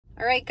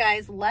All right,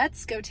 guys,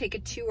 let's go take a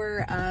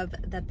tour of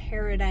the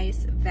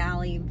Paradise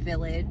Valley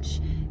Village.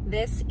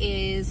 This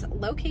is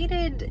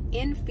located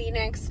in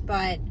Phoenix,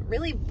 but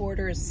really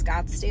borders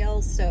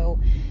Scottsdale, so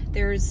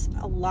there's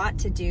a lot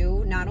to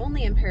do, not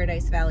only in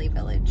Paradise Valley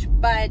Village,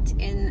 but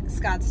in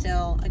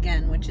Scottsdale,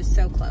 again, which is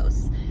so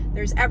close.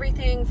 There's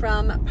everything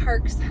from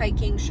parks,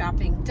 hiking,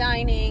 shopping,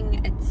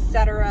 dining,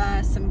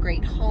 etc. Some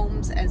great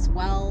homes as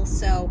well.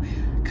 So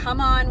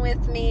come on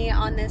with me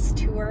on this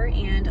tour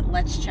and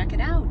let's check it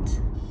out.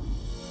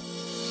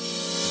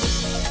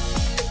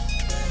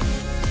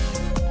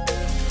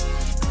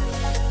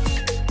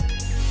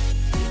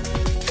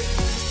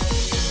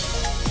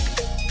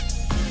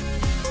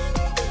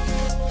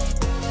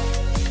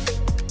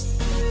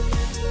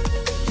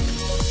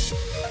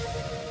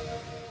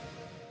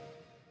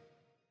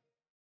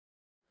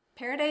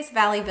 Paradise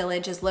Valley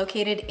Village is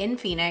located in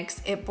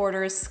Phoenix. It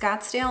borders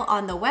Scottsdale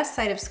on the west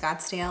side of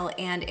Scottsdale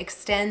and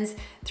extends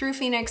through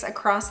Phoenix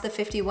across the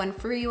 51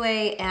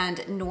 freeway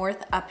and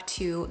north up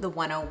to the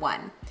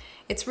 101.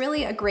 It's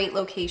really a great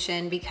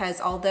location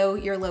because although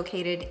you're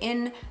located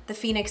in the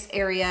Phoenix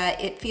area,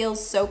 it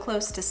feels so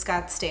close to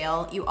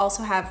Scottsdale. You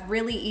also have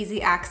really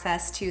easy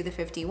access to the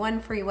 51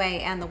 freeway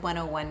and the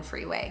 101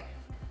 freeway.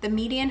 The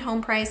median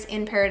home price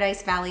in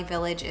Paradise Valley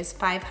Village is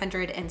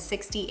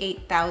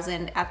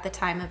 $568,000 at the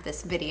time of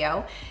this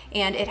video,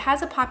 and it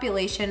has a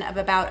population of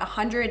about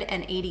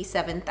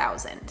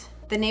 187,000.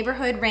 The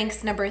neighborhood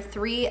ranks number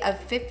 3 of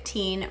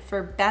 15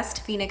 for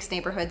best Phoenix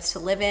neighborhoods to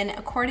live in,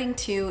 according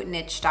to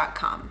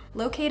niche.com.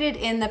 Located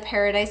in the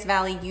Paradise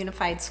Valley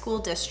Unified School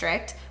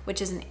District,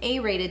 which is an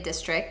A-rated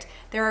district,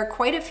 there are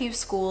quite a few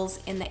schools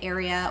in the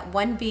area,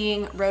 one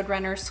being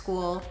Roadrunner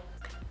School,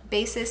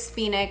 Basis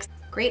Phoenix,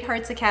 Great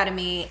Hearts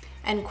Academy,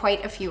 and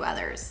quite a few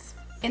others.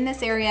 In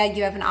this area,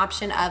 you have an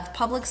option of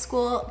public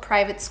school,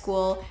 private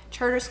school,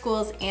 charter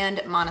schools,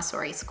 and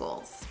Montessori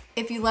schools.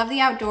 If you love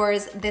the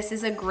outdoors, this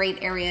is a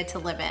great area to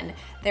live in.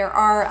 There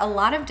are a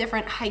lot of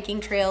different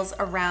hiking trails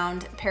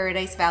around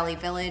Paradise Valley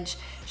Village.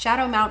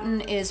 Shadow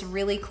Mountain is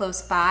really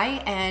close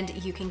by,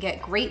 and you can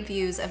get great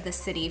views of the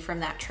city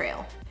from that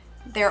trail.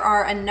 There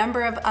are a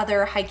number of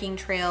other hiking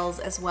trails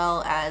as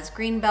well as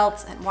green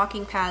belts and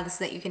walking paths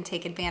that you can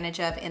take advantage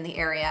of in the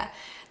area.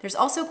 There's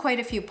also quite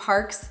a few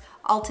parks.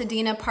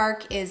 Altadena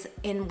Park is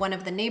in one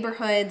of the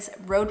neighborhoods.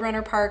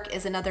 Roadrunner Park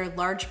is another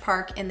large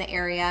park in the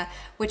area,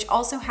 which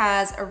also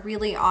has a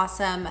really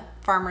awesome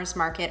farmers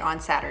market on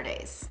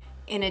Saturdays.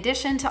 In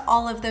addition to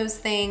all of those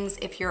things,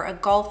 if you're a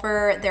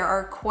golfer, there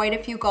are quite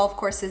a few golf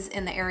courses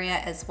in the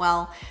area as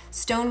well.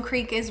 Stone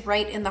Creek is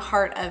right in the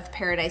heart of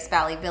Paradise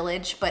Valley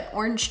Village, but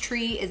Orange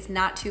Tree is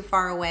not too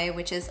far away,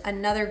 which is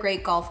another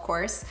great golf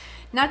course.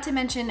 Not to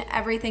mention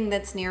everything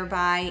that's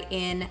nearby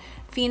in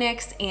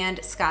Phoenix and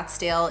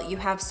Scottsdale. You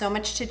have so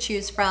much to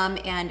choose from,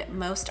 and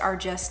most are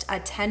just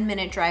a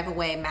 10-minute drive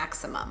away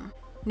maximum.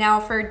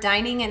 Now for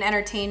dining and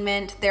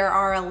entertainment, there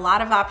are a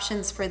lot of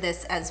options for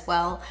this as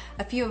well.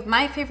 A few of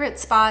my favorite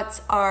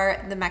spots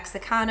are the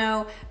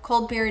Mexicano,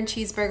 Cold Beer and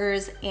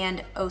Cheeseburgers,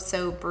 and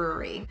Oso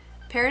Brewery.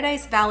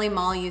 Paradise Valley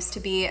Mall used to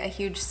be a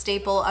huge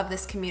staple of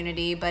this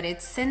community, but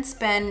it's since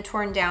been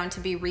torn down to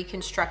be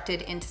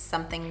reconstructed into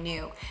something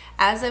new.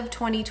 As of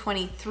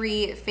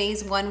 2023,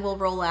 Phase 1 will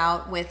roll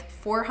out with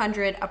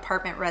 400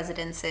 apartment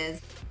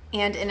residences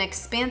and an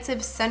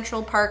expansive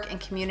Central Park and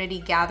community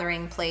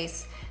gathering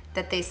place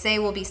that they say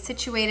will be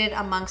situated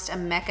amongst a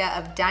mecca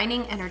of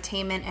dining,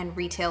 entertainment, and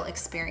retail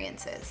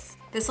experiences.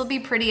 This will be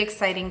pretty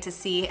exciting to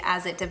see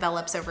as it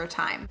develops over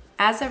time.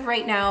 As of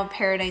right now,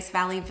 Paradise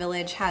Valley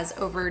Village has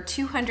over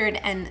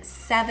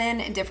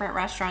 207 different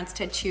restaurants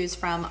to choose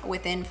from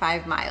within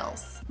 5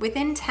 miles.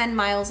 Within 10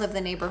 miles of the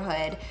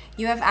neighborhood,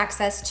 you have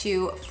access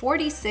to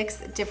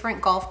 46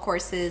 different golf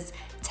courses,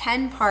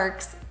 10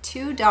 parks,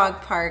 2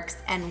 dog parks,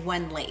 and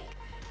 1 lake.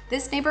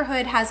 This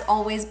neighborhood has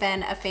always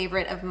been a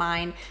favorite of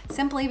mine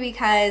simply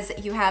because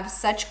you have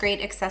such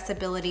great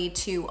accessibility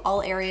to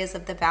all areas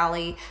of the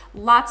valley,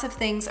 lots of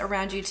things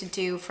around you to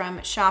do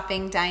from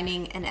shopping,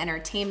 dining, and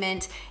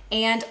entertainment,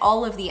 and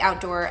all of the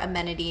outdoor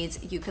amenities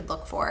you could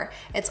look for.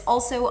 It's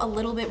also a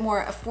little bit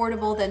more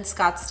affordable than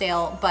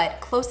Scottsdale,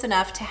 but close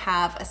enough to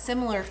have a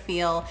similar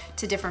feel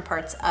to different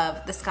parts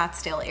of the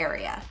Scottsdale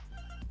area.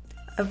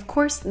 Of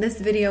course, this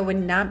video would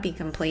not be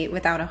complete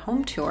without a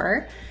home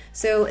tour.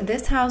 So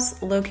this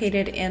house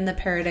located in the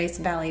Paradise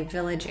Valley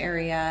Village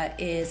area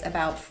is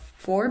about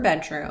 4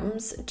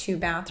 bedrooms, 2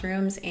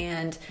 bathrooms,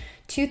 and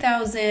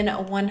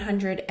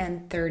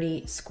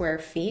 2,130 square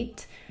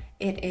feet.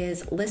 It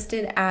is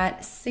listed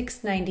at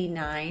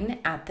 $699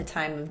 at the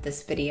time of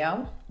this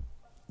video.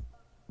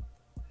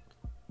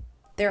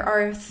 There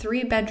are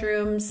 3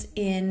 bedrooms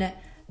in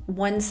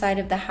one side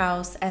of the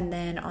house, and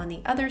then on the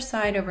other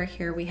side over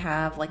here we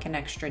have like an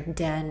extra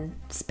den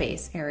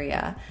space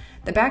area.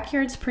 The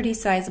backyard's pretty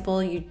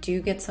sizable. You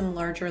do get some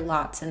larger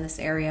lots in this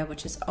area,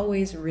 which is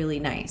always really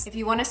nice. If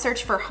you want to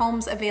search for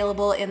homes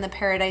available in the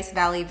Paradise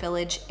Valley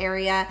Village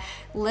area,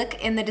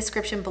 look in the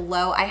description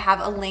below. I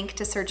have a link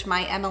to search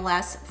my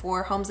MLS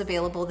for homes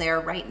available there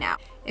right now.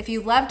 If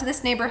you loved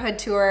this neighborhood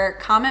tour,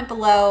 comment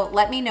below,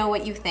 let me know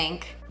what you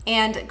think,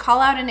 and call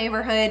out a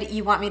neighborhood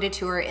you want me to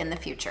tour in the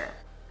future.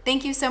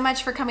 Thank you so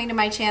much for coming to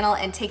my channel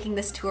and taking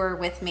this tour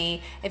with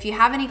me. If you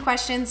have any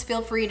questions,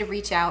 feel free to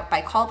reach out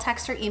by call,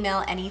 text, or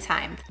email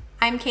anytime.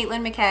 I'm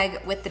Caitlin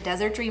McKeag with the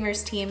Desert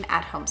Dreamers team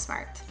at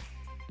HomeSmart.